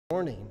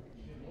Morning.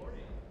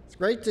 It's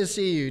great to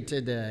see you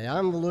today.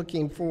 I'm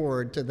looking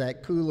forward to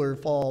that cooler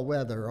fall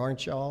weather,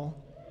 aren't y'all?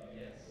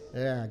 Yes.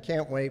 Yeah, I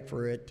can't wait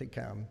for it to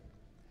come.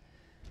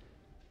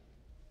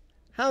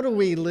 How do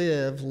we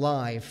live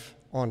life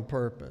on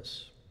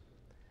purpose?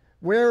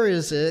 Where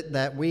is it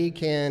that we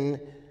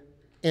can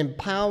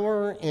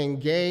empower,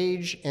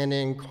 engage, and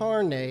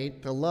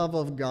incarnate the love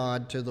of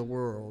God to the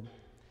world?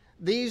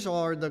 These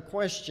are the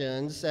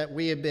questions that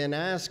we have been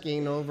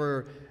asking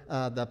over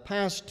the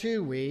past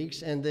 2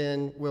 weeks, and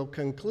then we'll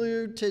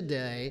conclude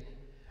today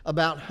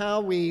about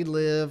how we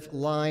live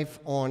life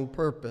on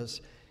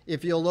purpose.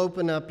 If you'll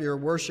open up your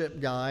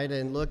worship guide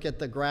and look at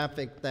the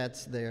graphic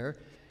that's there,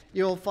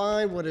 you'll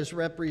find what is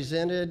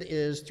represented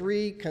is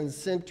 3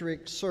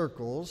 concentric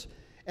circles,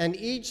 and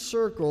each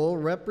circle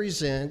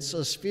represents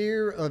a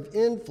sphere of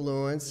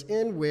influence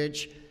in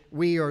which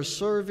we are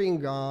serving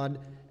God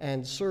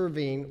and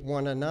serving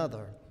one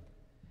another.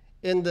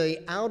 In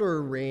the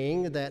outer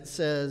ring that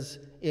says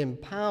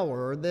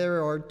empower,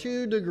 there are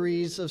 2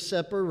 degrees of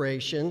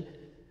separation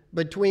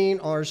between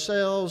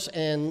ourselves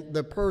and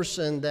the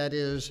person that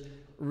is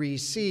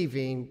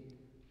receiving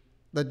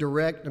the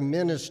direct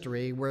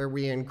ministry where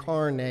we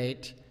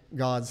incarnate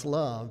God's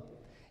love.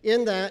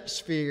 In that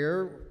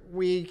sphere,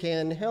 we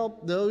can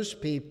help those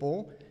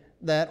people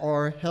that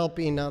are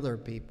helping other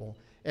people.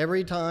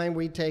 Every time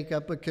we take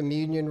up a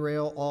communion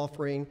rail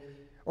offering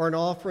or an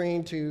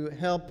offering to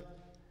help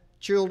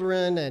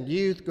children and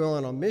youth go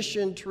on a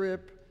mission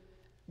trip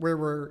where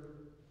we're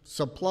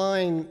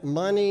supplying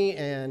money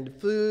and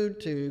food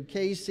to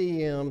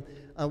KCM,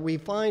 we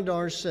find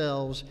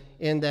ourselves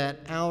in that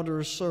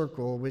outer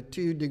circle with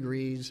 2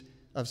 degrees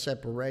of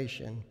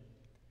separation.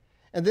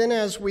 And then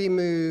as we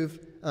move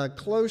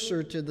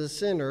closer to the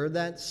center,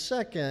 that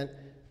second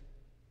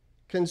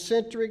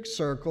concentric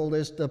circle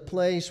is the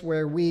place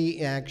where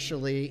we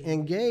actually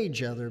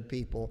engage other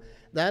people.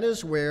 That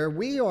is where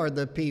we are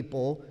the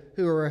people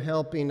who are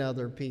helping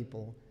other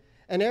people.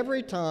 And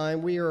every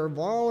time we are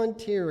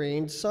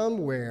volunteering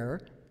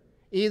somewhere,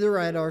 either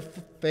at our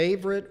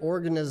favorite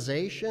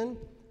organization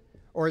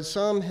or at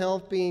some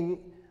helping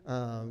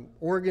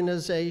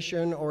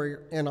organization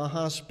or in a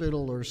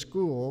hospital or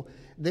school,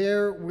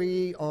 there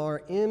we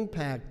are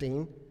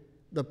impacting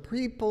the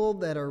people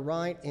that are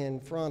right in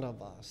front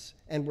of us,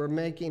 and we're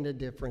making a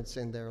difference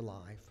in their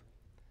life.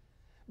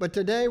 But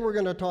today we're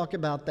going to talk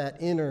about that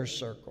inner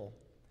circle,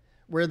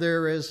 where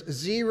there is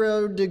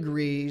 0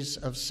 degrees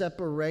of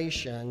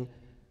separation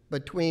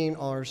between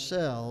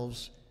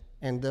ourselves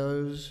and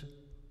those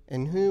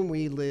in whom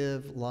we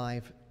live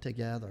life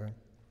together.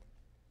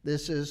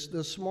 This is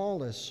the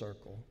smallest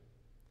circle,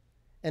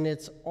 and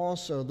it's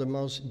also the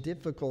most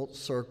difficult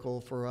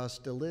circle for us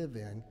to live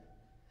in,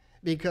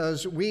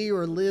 because we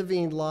are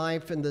living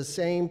life in the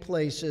same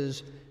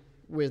places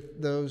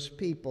with those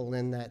people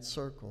in that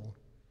circle.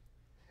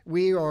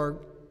 We are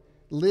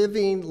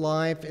living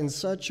life in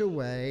such a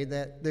way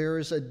that there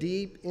is a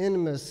deep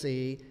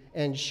intimacy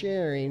and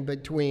sharing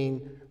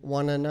between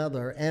one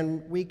another.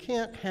 And we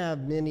can't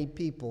have many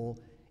people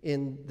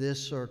in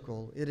this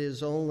circle. It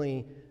is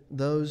only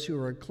those who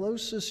are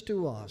closest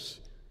to us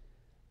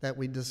that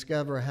we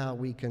discover how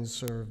we can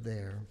serve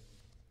there.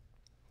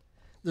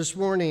 This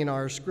morning,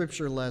 our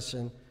scripture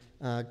lesson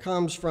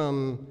comes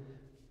from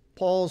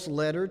Paul's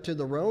letter to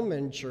the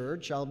Roman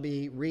church. I'll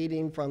be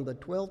reading from the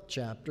 12th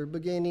chapter,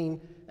 beginning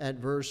at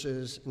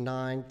verses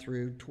 9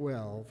 through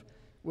 12.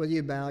 Will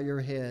you bow your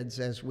heads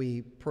as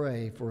we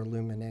pray for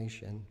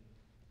illumination?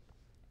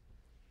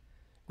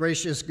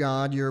 Gracious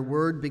God, your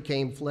word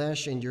became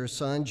flesh in your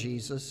Son,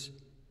 Jesus.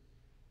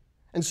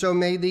 And so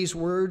may these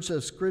words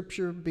of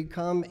Scripture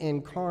become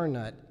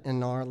incarnate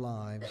in our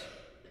lives.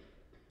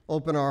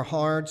 Open our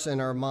hearts and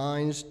our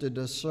minds to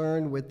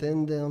discern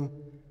within them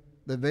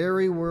the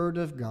very word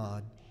of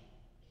God.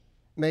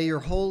 May your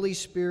Holy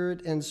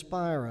Spirit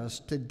inspire us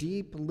to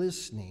deep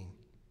listening.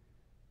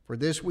 For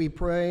this we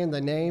pray in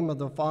the name of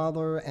the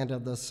Father, and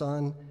of the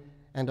Son,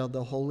 and of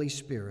the Holy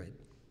Spirit.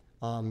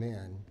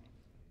 Amen.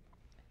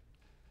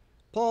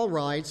 Paul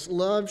writes,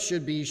 "Love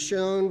should be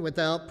shown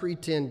without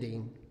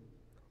pretending.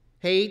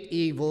 Hate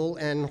evil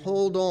and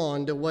hold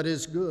on to what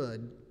is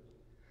good.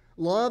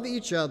 Love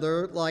each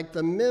other like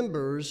the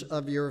members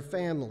of your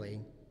family.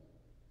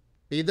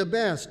 Be the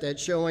best at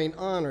showing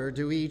honor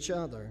to each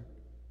other.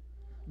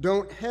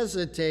 Don't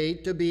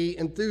hesitate to be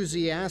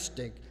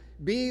enthusiastic.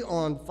 Be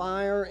on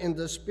fire in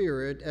the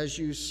Spirit as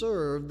you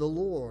serve the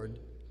Lord.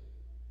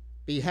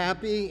 Be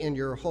happy in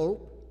your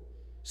hope.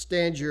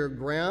 Stand your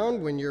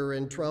ground when you're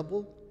in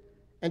trouble,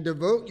 and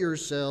devote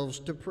yourselves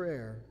to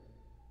prayer.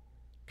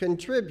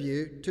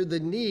 Contribute to the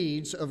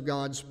needs of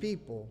God's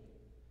people,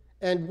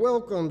 and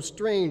welcome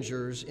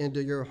strangers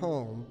into your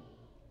home.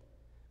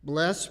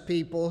 Bless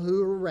people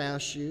who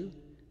harass you.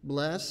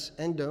 Bless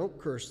and don't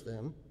curse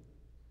them.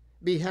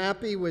 Be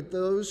happy with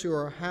those who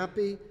are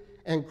happy,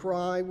 and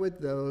cry with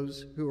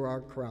those who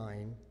are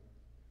crying.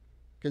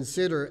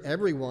 Consider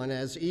everyone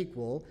as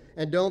equal,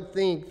 and don't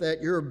think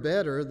that you're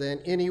better than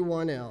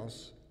anyone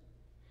else.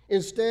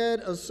 Instead,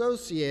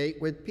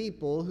 associate with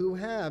people who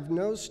have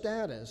no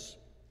status.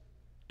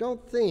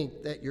 Don't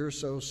think that you're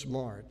so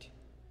smart.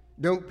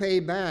 Don't pay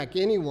back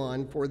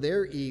anyone for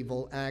their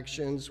evil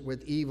actions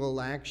with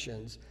evil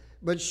actions,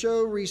 but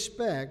show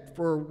respect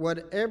for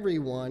what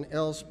everyone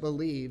else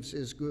believes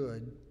is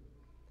good.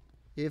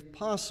 If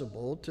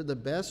possible, to the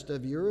best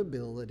of your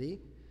ability,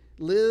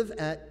 live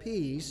at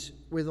peace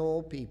with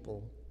all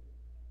people.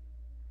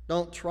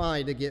 Don't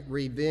try to get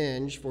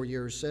revenge for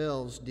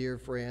yourselves, dear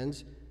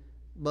friends,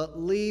 but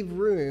leave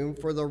room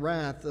for the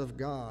wrath of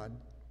God.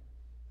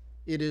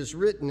 It is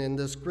written in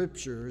the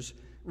Scriptures,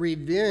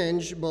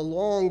 "Revenge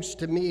belongs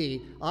to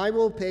me. I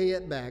will pay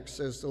it back,"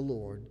 says the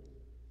Lord.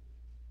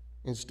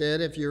 Instead,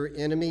 if your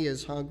enemy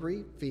is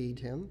hungry, feed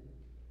him.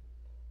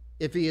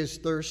 If he is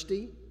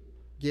thirsty,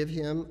 give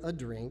him a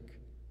drink.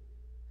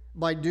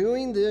 By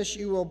doing this,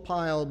 you will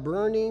pile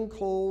burning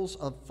coals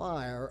of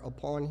fire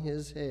upon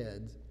his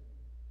head.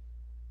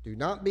 Do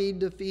not be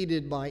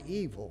defeated by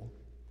evil,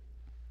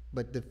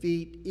 but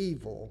defeat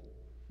evil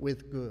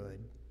with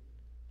good.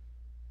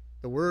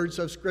 The words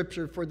of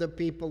Scripture for the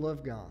people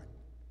of God.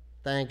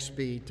 Thanks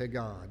be to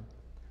God.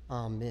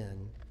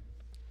 Amen.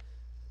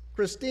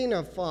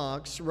 Christina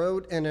Fox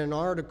wrote in an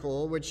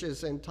article which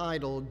is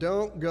entitled,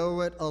 "Don't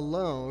Go It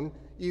Alone,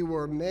 You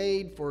Were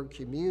Made for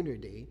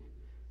Community."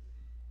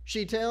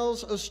 She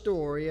tells a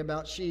story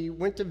about she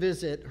went to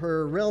visit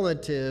her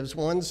relatives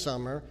one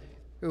summer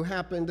who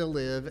happened to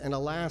live in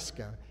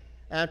Alaska.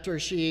 After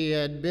she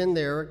had been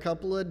there a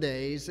couple of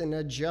days and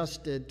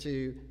adjusted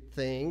to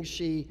things,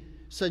 she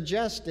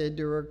suggested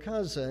to her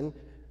cousin,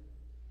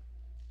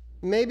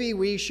 "Maybe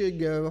we should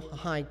go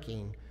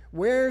hiking.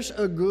 Where's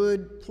a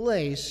good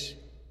place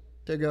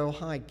to go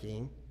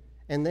hiking?"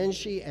 And then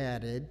she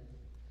added,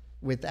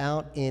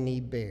 "Without any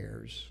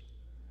bears."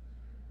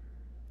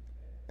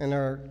 And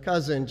her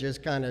cousin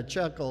just kind of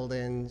chuckled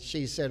and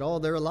she said, "Oh,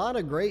 there are a lot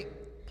of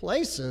great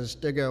places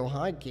to go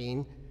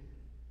hiking,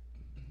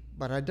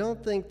 but I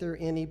don't think there are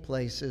any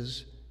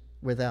places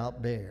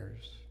without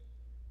bears.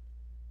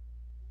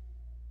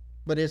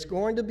 But it's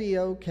going to be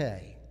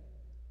okay,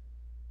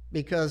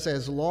 because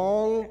as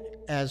long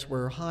as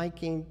we're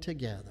hiking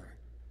together,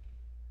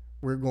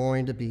 we're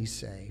going to be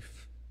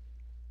safe."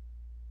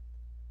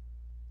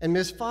 And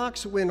Miss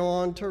Fox went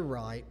on to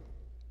write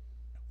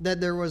that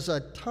there was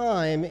a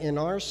time in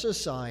our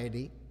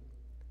society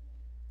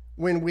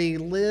when we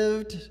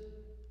lived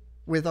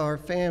with our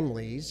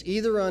families,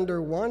 either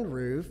under one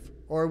roof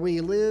or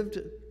we lived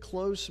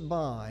close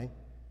by,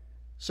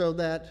 so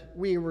that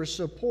we were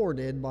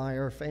supported by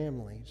our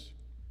families.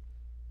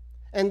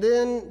 And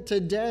then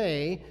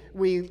today,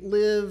 we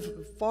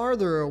live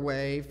farther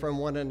away from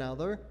one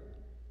another.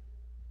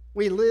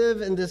 We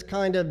live in this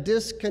kind of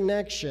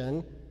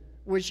disconnection,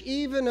 which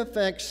even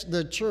affects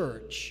the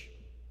church.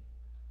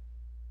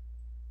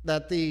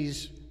 That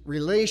these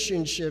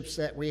relationships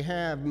that we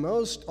have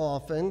most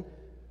often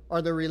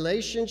are the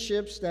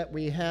relationships that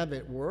we have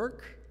at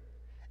work,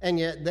 and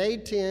yet they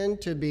tend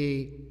to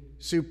be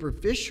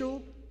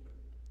superficial,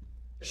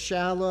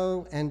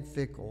 shallow, and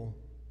fickle.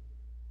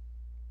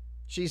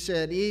 She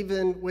said,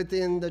 even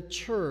within the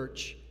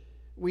church,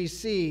 we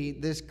see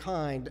this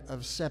kind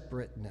of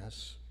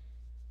separateness.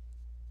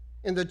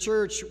 In the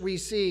church, we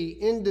see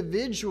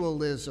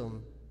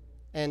individualism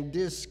and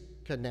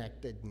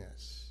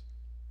disconnectedness.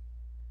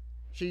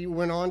 She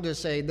went on to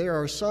say, there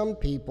are some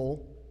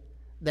people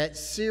that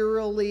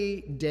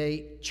serially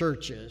date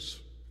churches.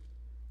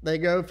 They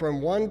go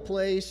from one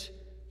place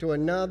to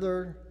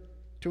another,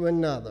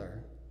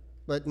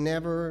 but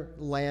never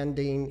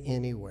landing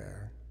anywhere.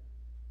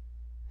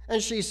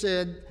 And she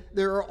said,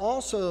 there are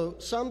also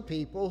some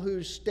people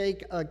who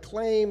stake a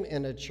claim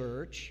in a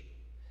church.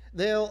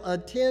 They'll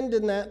attend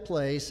in that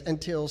place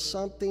until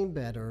something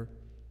better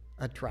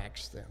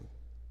attracts them,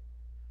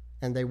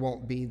 and they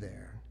won't be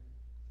there.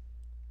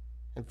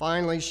 And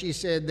finally, she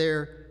said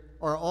there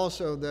are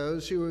also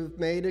those who have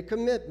made a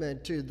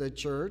commitment to the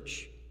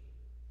church,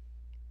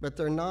 but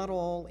they're not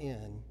all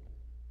in,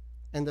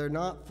 and they're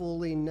not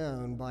fully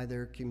known by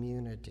their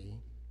community.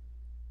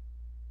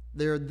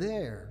 They're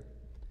there,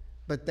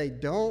 but they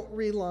don't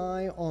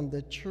rely on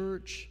the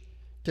church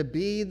to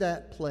be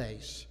that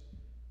place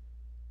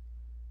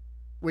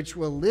which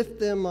will lift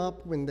them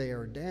up when they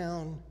are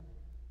down,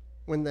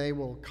 when they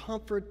will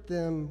comfort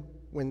them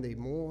when they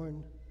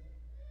mourn,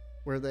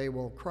 where they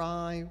will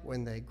cry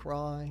when they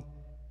cry,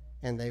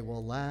 and they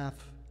will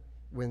laugh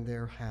when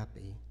they're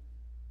happy.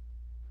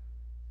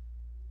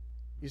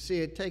 You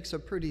see, it takes a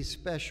pretty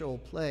special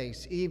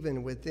place,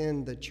 even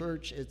within the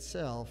church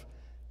itself,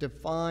 to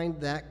find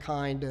that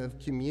kind of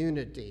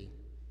community.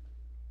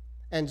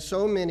 And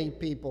so many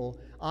people,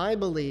 I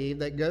believe,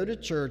 that go to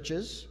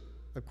churches,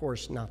 of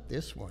course not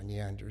this one,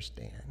 you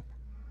understand,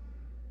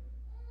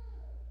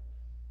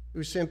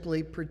 who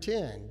simply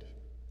pretend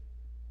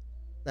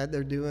that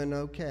they're doing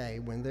okay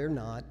when they're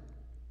not,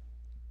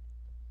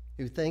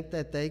 who think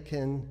that they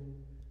can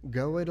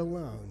go it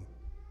alone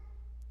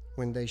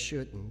when they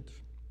shouldn't.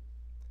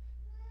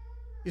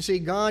 You see,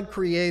 God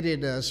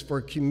created us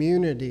for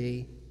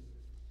community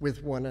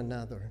with one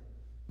another.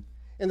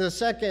 In the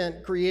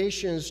second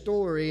creation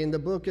story in the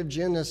book of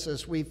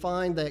Genesis, we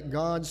find that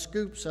God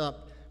scoops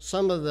up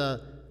some of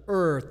the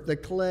earth, the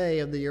clay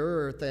of the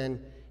earth, and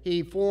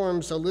he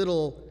forms a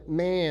little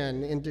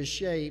man into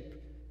shape,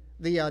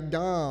 the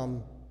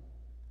Adam,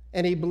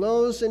 and he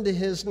blows into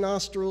his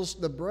nostrils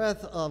the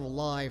breath of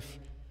life,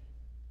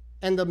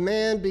 and the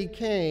man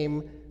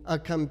became a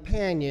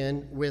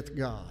companion with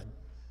God.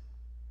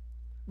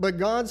 But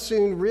God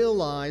soon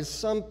realized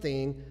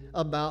something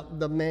about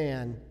the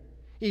man.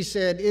 He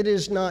said, "It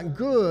is not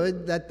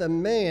good that the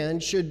man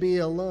should be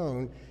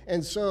alone."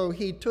 And so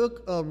he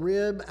took a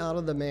rib out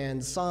of the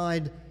man's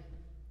side,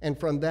 and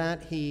from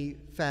that he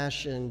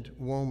fashioned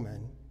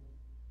woman.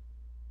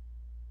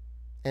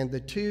 And the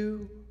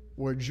two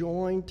were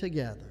joined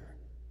together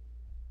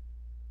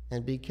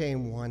and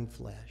became one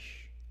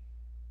flesh.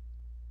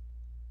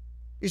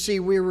 You see,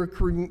 we were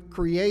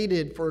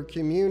created for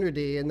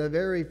community, and the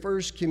very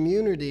first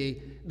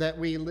community that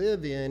we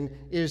live in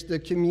is the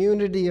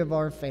community of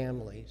our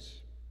families.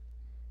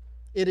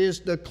 It is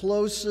the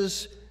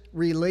closest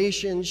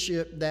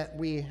relationship that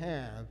we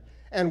have.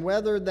 And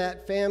whether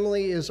that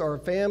family is our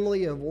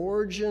family of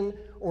origin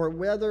or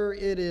whether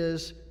it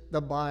is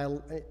whether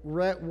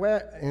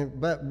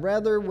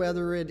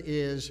it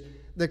is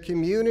the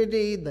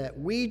community that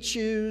we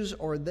choose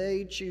or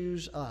they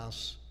choose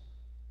us,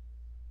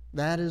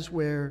 that is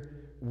where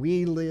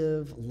we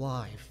live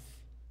life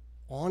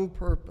on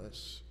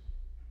purpose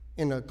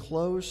in a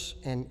close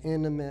and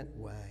intimate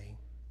way.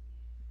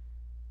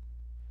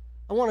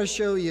 I want to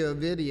show you a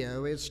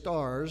video. It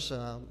stars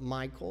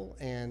Michael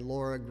and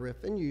Laura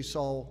Griffin. You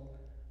saw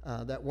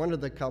that one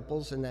of the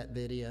couples in that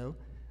video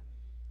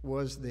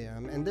was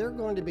them, and they're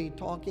going to be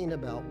talking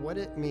about what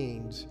it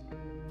means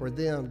for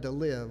them to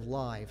live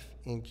life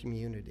in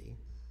community.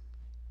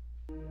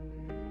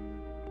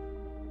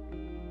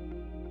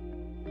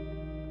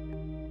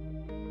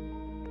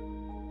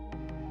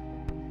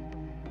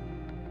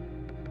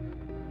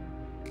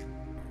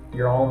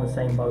 You're all in the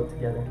same boat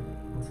together.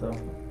 And so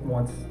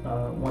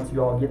once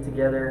you all get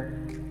together,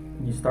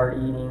 you start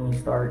eating, you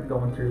start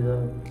going through the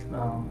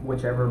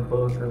whichever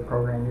book or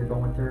program you're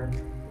going through.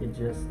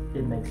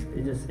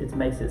 It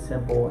makes it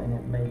simple, and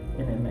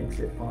it makes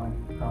it fun.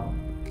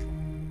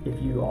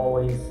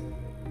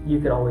 You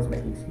could always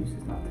make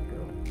excuses not to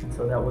go, and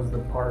so that was the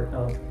part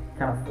of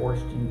kind of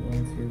forced you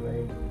into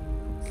a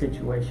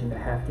situation to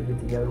have to get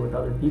together with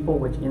other people,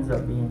 which ends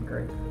up being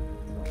great.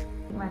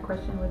 So. My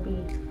question would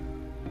be,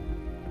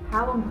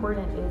 how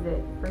important is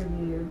it for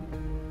you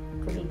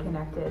to be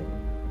connected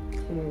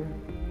to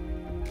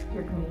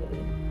your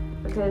community?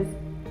 Because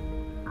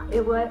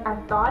I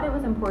thought it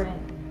was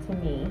important to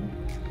me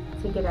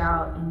to get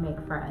out and make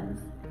friends.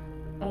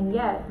 And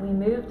yet we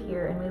moved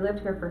here and we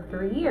lived here for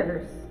 3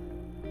 years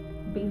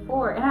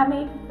before, and I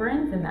made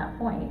friends in that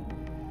point.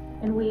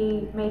 And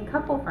we made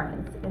couple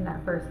friends in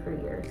that first 3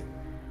 years.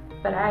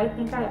 But I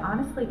think I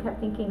honestly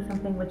kept thinking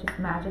something would just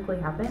magically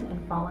happen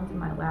and fall into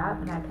my lap,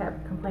 and I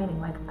kept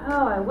complaining like,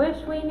 oh, I wish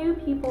we knew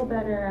people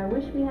better. I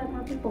wish we had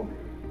more people.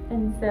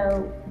 And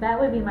so that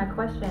would be my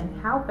question.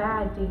 How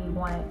bad do you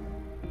want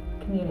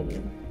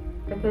community?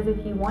 Because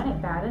if you want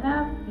it bad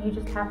enough, you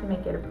just have to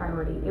make it a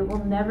priority. It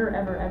will never,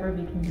 ever, ever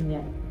be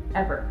convenient,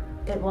 ever.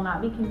 It will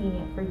not be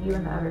convenient for you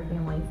and the other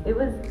families. It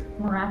was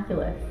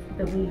miraculous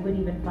that we would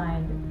even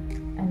find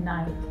a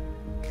night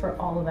for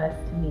all of us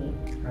to meet.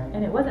 Right.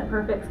 And it wasn't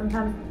perfect.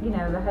 Sometimes,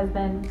 the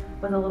husband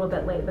was a little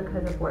bit late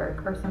because of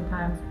work, or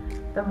sometimes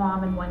the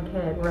mom and one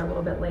kid were a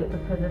little bit late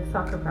because of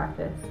soccer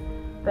practice.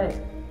 But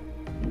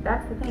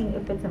that's the thing.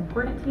 If it's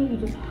important to you, you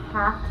just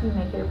have to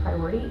make it a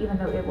priority, even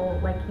though it will,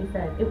 like he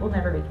said, it will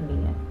never be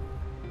convenient.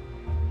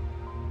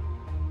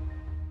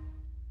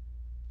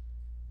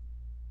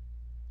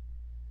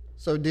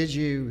 So did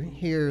you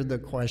hear the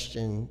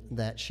question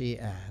that she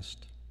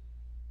asked?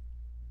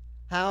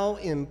 How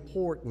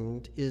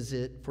important is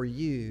it for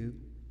you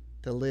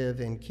to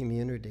live in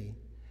community?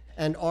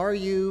 And are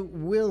you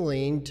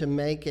willing to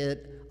make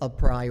it a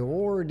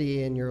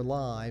priority in your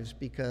lives,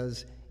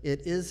 because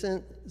it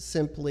isn't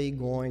simply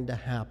going to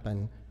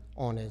happen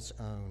on its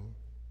own?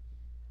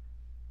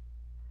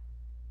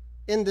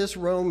 In this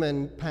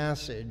Roman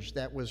passage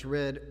that was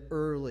read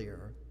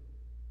earlier,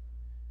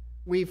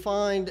 we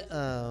find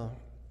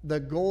the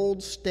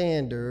gold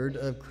standard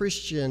of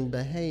Christian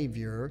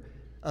behavior,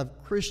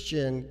 of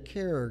Christian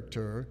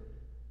character,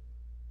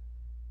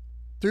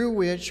 through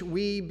which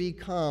we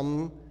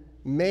become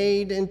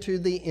made into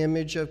the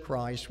image of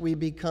Christ. We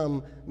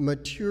become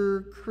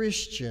mature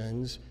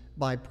Christians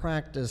by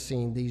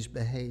practicing these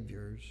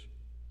behaviors.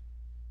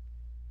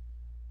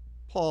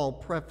 Paul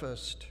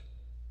prefaced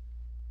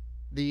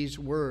these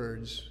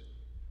words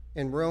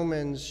in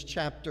Romans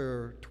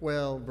chapter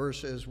 12,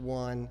 verses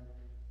 1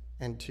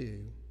 and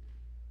 2.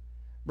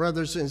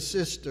 Brothers and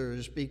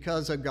sisters,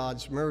 because of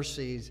God's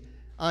mercies,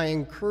 I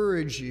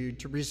encourage you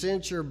to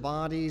present your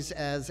bodies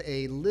as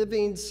a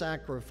living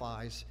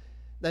sacrifice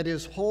that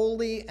is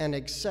holy and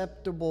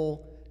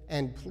acceptable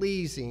and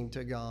pleasing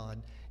to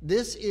God.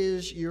 This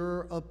is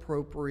your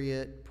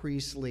appropriate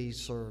priestly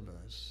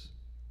service.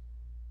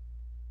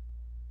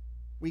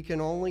 We can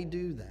only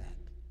do that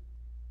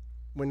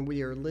when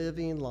we are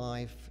living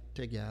life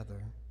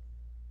together.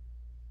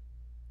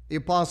 The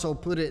apostle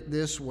put it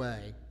this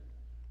way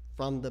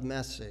from the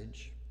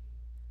Message: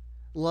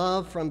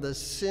 love from the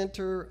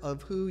center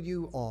of who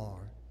you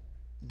are.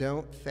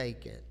 Don't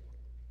fake it.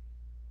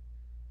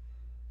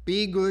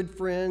 Be good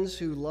friends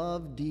who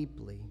love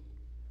deeply.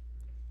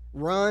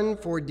 Run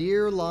for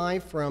dear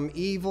life from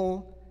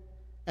evil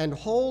and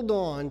hold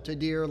on to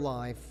dear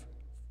life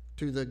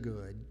to the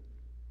good.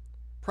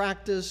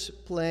 Practice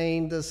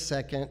playing the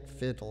second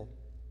fiddle.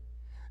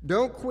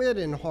 Don't quit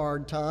in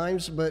hard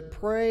times, but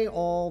pray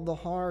all the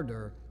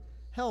harder.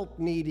 Help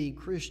needy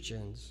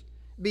Christians.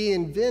 Be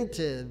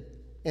inventive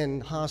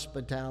in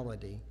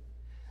hospitality.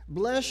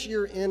 Bless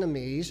your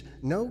enemies.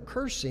 No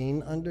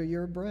cursing under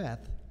your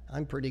breath.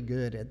 I'm pretty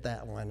good at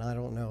that one. I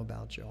don't know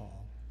about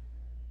y'all.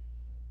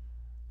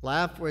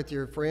 Laugh with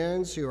your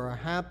friends who are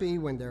happy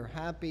when they're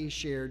happy.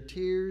 Share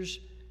tears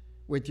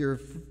with your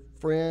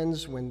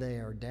friends when they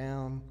are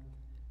down.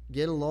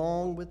 Get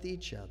along with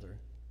each other.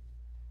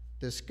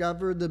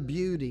 Discover the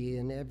beauty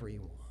in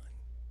everyone.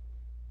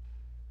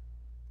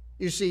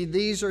 You see,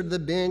 these are the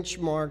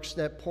benchmarks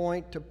that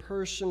point to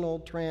personal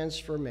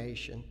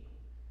transformation,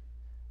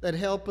 that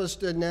help us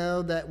to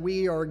know that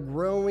we are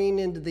growing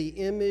into the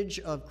image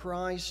of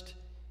Christ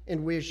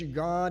in which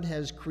God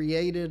has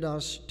created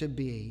us to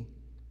be.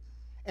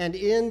 And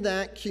in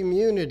that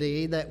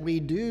community that we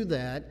do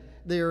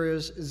that, there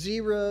is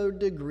 0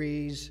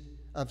 degrees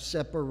of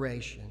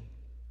separation.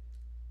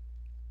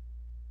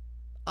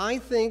 I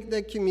think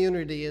that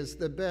community is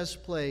the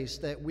best place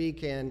that we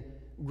can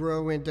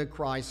grow into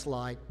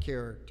Christ-like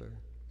character.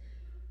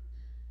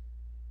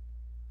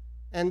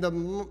 And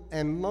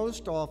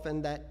most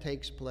often that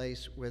takes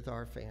place with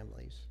our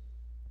families.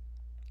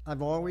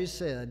 I've always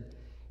said,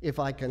 if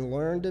I can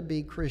learn to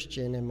be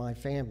Christian in my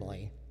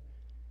family,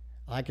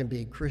 I can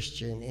be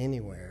Christian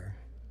anywhere.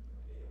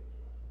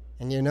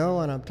 And you know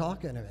what I'm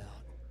talking about.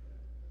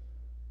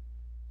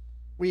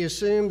 We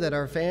assume that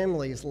our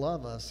families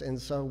love us, and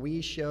so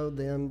we show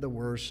them the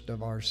worst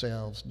of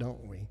ourselves,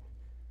 don't we?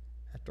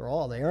 After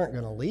all, they aren't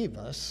going to leave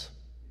us.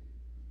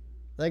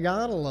 They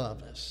got to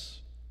love us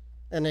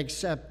and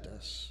accept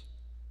us.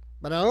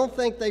 But I don't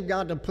think they've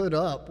got to put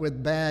up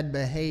with bad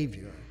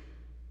behavior.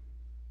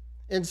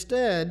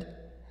 Instead,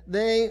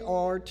 they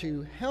are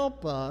to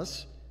help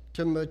us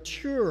to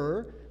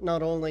mature,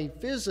 not only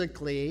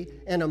physically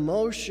and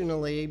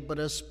emotionally, but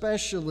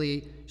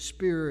especially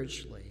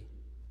spiritually.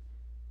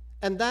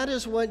 And that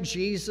is what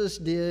Jesus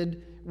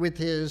did with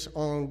his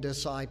own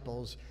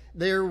disciples.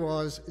 There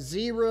was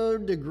 0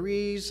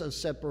 degrees of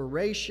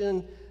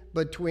separation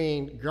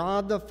between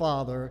God the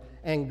Father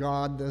and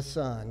God the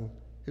Son,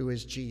 who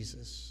is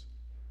Jesus.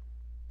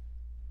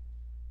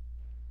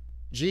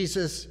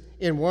 Jesus,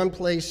 in one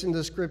place in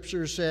the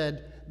scripture,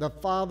 said, "The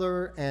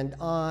Father and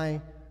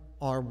I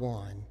are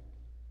one."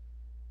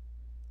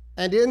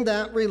 And in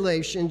that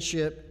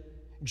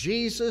relationship,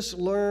 Jesus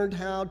learned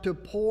how to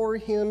pour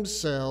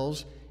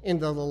himself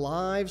into the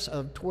lives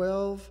of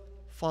 12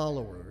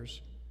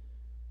 followers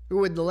who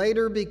would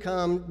later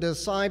become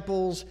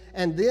disciples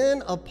and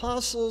then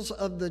apostles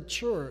of the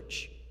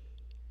church.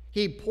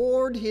 He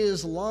poured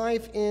his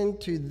life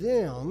into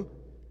them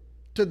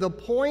to the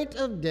point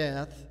of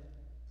death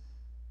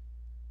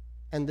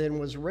and then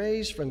was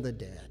raised from the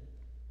dead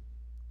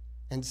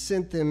and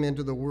sent them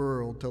into the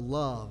world to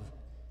love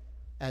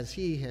as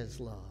he has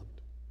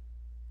loved,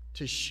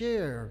 to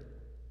share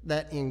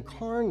that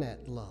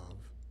incarnate love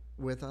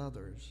with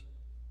others.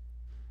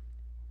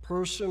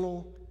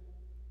 Personal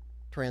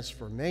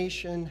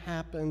transformation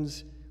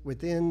happens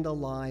within the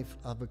life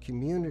of a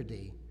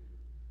community,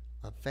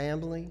 a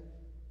family,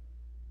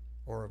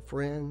 or of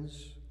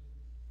friends,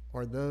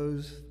 or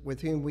those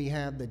with whom we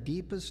have the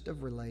deepest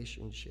of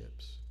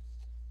relationships.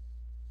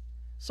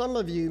 Some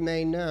of you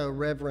may know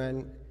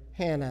Reverend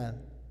Hannah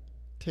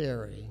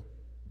Terry.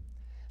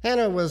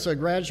 Hannah was a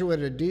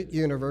graduate of Duke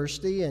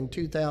University. In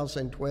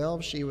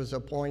 2012, she was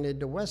appointed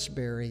to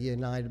Westbury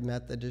United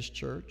Methodist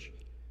Church.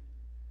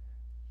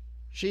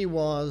 She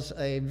was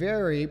a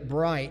very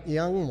bright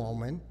young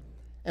woman,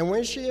 and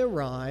when she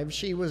arrived,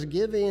 she was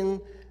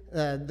given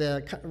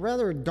the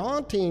rather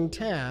daunting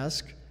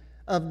task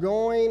of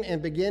going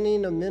and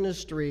beginning a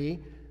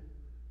ministry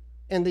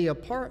in the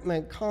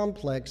apartment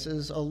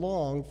complexes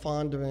along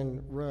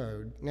Fondren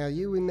Road. Now,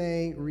 you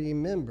may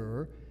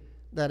remember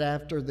that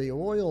after the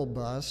oil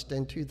bust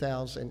in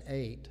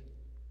 2008,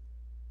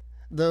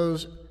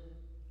 those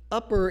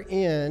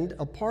upper-end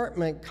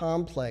apartment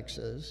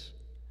complexes,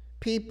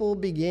 people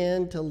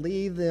began to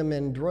leave them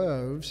in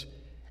droves,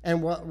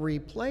 and what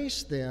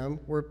replaced them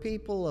were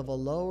people of a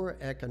lower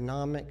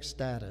economic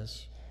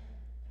status.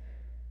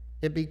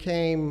 It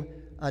became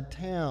a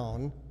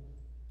town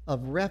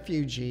of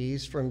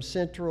refugees from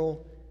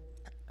Central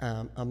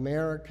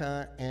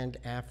America and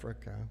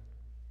Africa.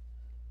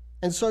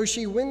 And so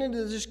she went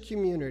into this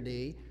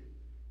community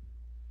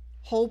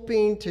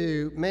hoping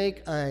to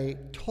make a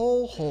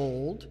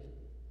toehold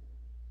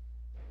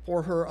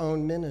for her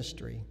own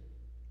ministry.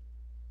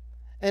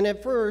 And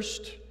at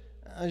first,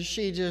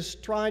 she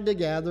just tried to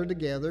gather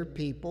together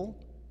people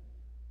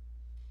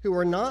who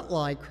were not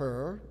like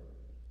her.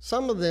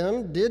 Some of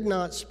them did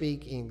not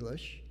speak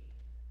English.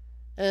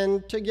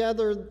 And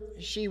together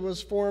she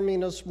was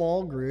forming a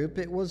small group.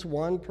 It was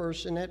one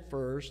person at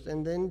first,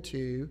 and then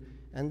two,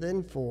 and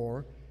then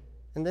four,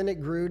 and then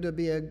it grew to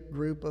be a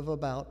group of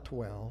about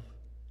 12.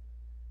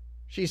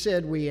 She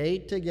said we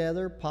ate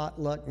together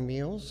potluck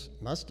meals,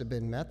 must have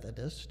been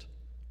Methodist.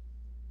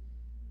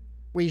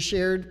 We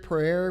shared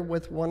prayer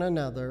with one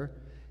another,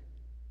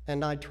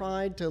 and I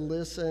tried to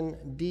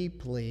listen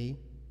deeply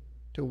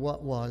to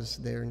what was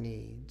their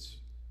needs.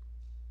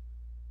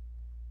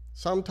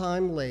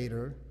 Sometime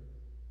later,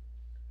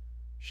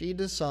 she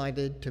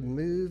decided to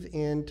move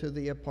into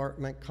the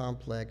apartment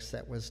complex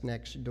that was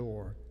next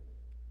door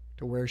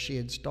to where she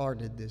had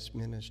started this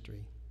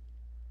ministry.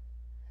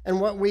 And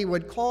what we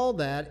would call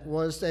that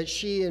was that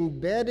she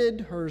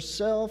embedded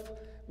herself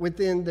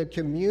within the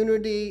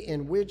community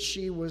in which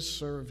she was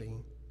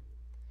serving.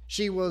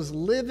 She was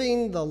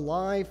living the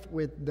life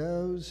with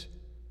those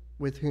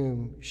with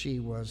whom she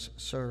was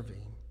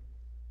serving.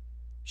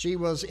 She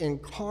was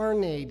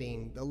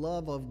incarnating the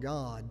love of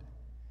God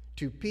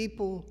to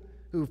people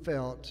who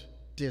felt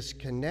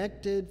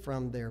disconnected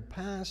from their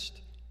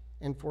past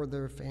and for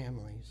their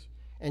families.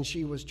 And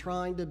she was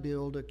trying to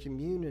build a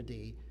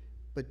community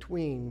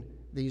between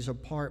these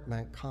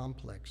apartment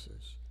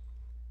complexes.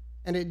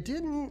 And it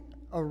didn't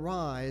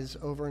arise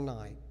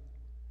overnight.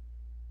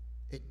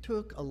 It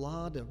took a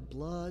lot of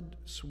blood,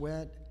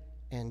 sweat,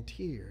 and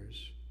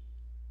tears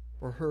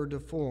for her to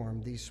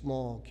form these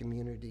small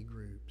community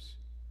groups.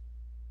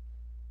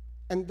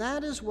 And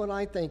that is what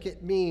I think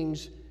it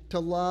means to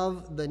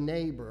love the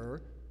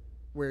neighbor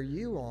where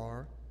you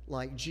are,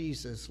 like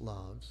Jesus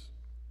loves.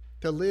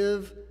 To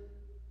live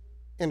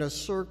in a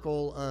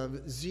circle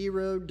of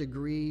 0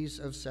 degrees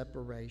of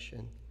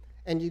separation.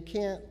 And you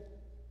can't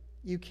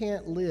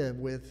live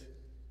with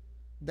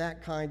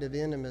that kind of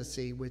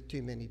intimacy with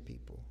too many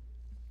people.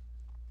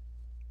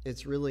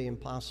 It's really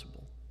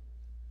impossible.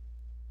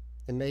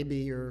 It may be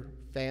your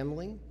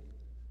family.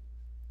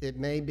 It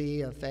may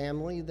be a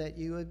family that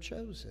you have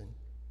chosen,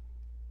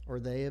 or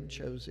they have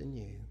chosen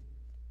you.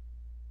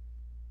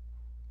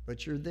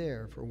 But you're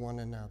there for one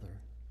another.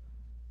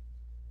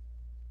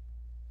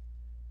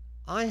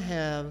 I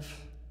have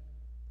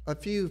a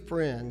few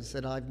friends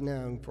that I've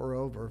known for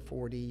over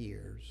 40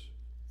 years,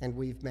 and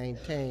we've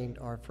maintained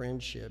our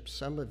friendships.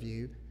 Some of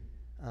you,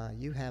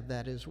 you have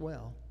that as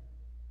well.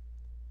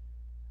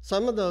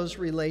 Some of those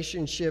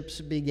relationships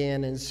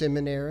began in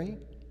seminary.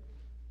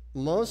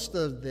 Most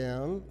of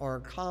them are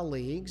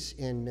colleagues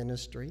in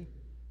ministry,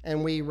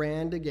 and we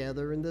ran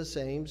together in the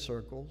same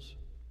circles.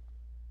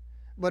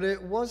 But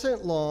it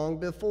wasn't long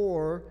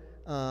before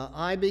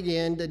I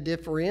began to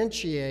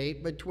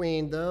differentiate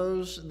between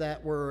those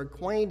that were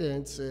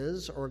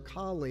acquaintances or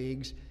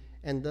colleagues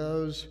and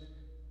those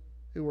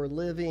who were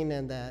living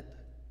in that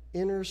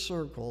inner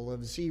circle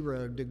of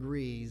 0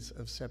 degrees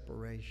of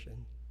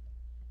separation.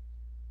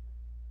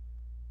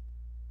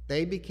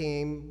 They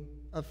became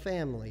a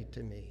family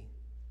to me.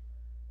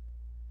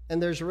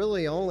 And there's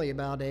really only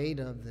about 8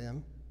 of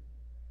them.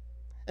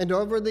 And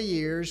over the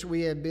years,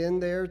 we have been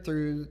there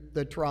through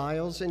the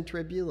trials and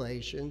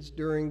tribulations,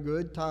 during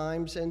good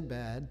times and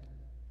bad.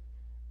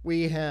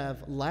 We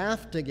have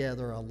laughed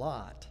together a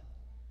lot,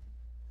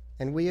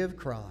 and we have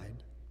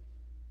cried.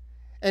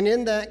 And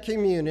in that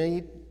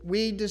community,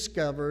 we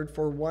discovered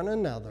for one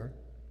another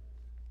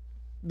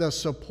the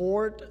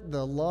support,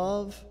 the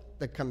love,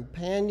 the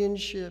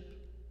companionship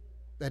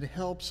that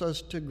helps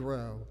us to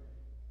grow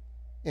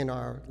in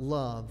our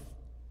love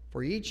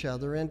for each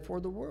other and for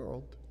the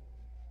world.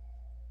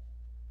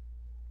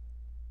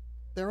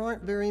 There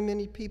aren't very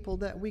many people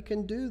that we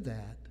can do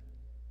that.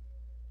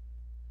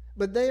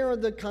 But they are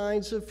the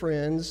kinds of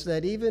friends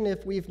that even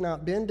if we've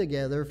not been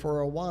together for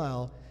a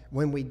while,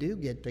 when we do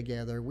get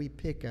together, we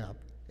pick up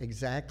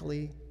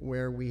exactly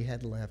where we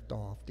had left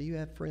off. Do you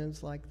have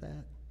friends like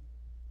that?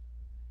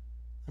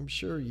 I'm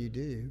sure you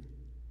do.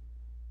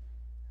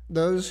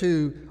 Those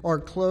who are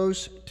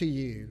close to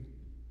you,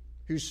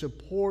 who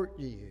support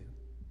you,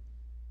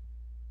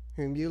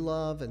 whom you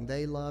love and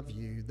they love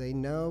you. They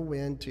know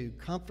when to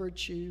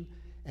comfort you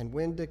and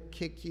when to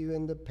kick you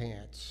in the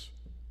pants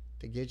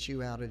to get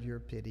you out of your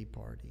pity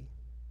party.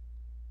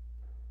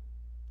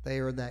 They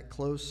are that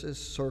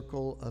closest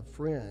circle of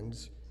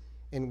friends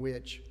in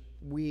which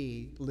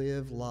we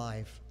live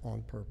life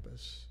on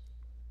purpose.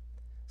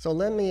 So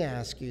let me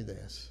ask you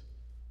this.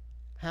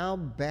 How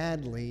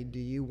badly do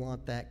you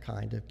want that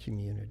kind of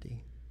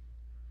community?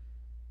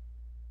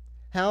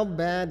 How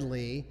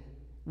badly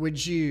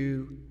would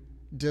you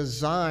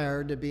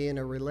desire to be in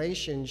a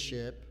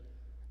relationship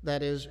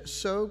that is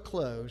so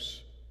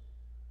close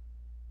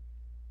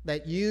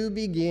that you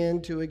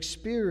begin to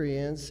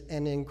experience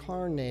and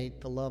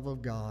incarnate the love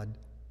of God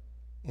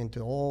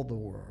into all the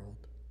world?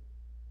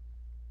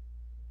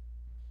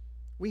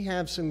 We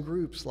have some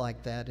groups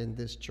like that in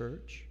this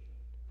church.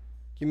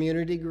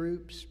 Community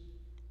groups,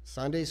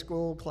 Sunday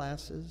school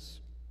classes,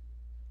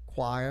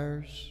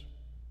 choirs.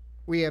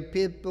 We have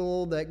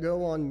people that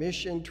go on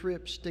mission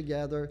trips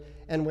together,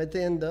 and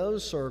within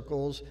those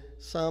circles,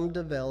 some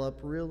develop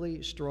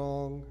really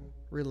strong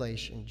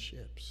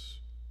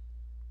relationships.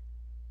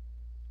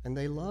 And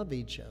they love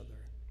each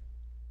other,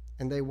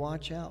 and they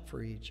watch out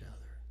for each other,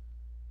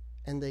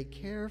 and they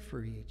care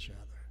for each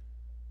other.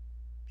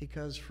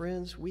 Because,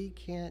 friends, we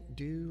can't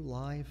do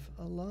life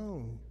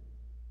alone.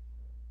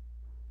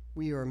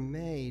 We are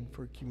made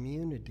for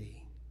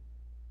community.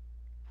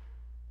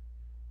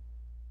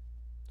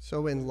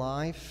 So in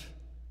life,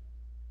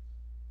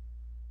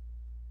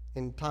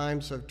 in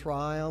times of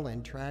trial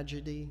and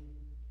tragedy,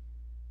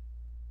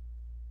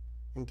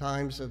 in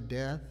times of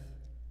death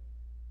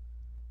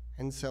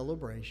and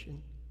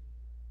celebration,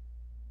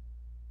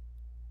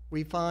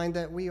 we find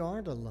that we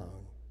aren't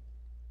alone.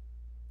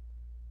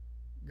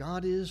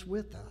 God is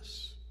with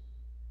us,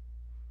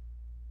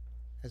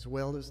 as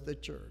well as the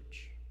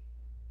church.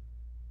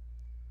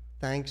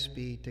 Thanks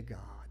be to God.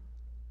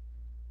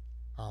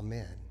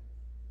 Amen.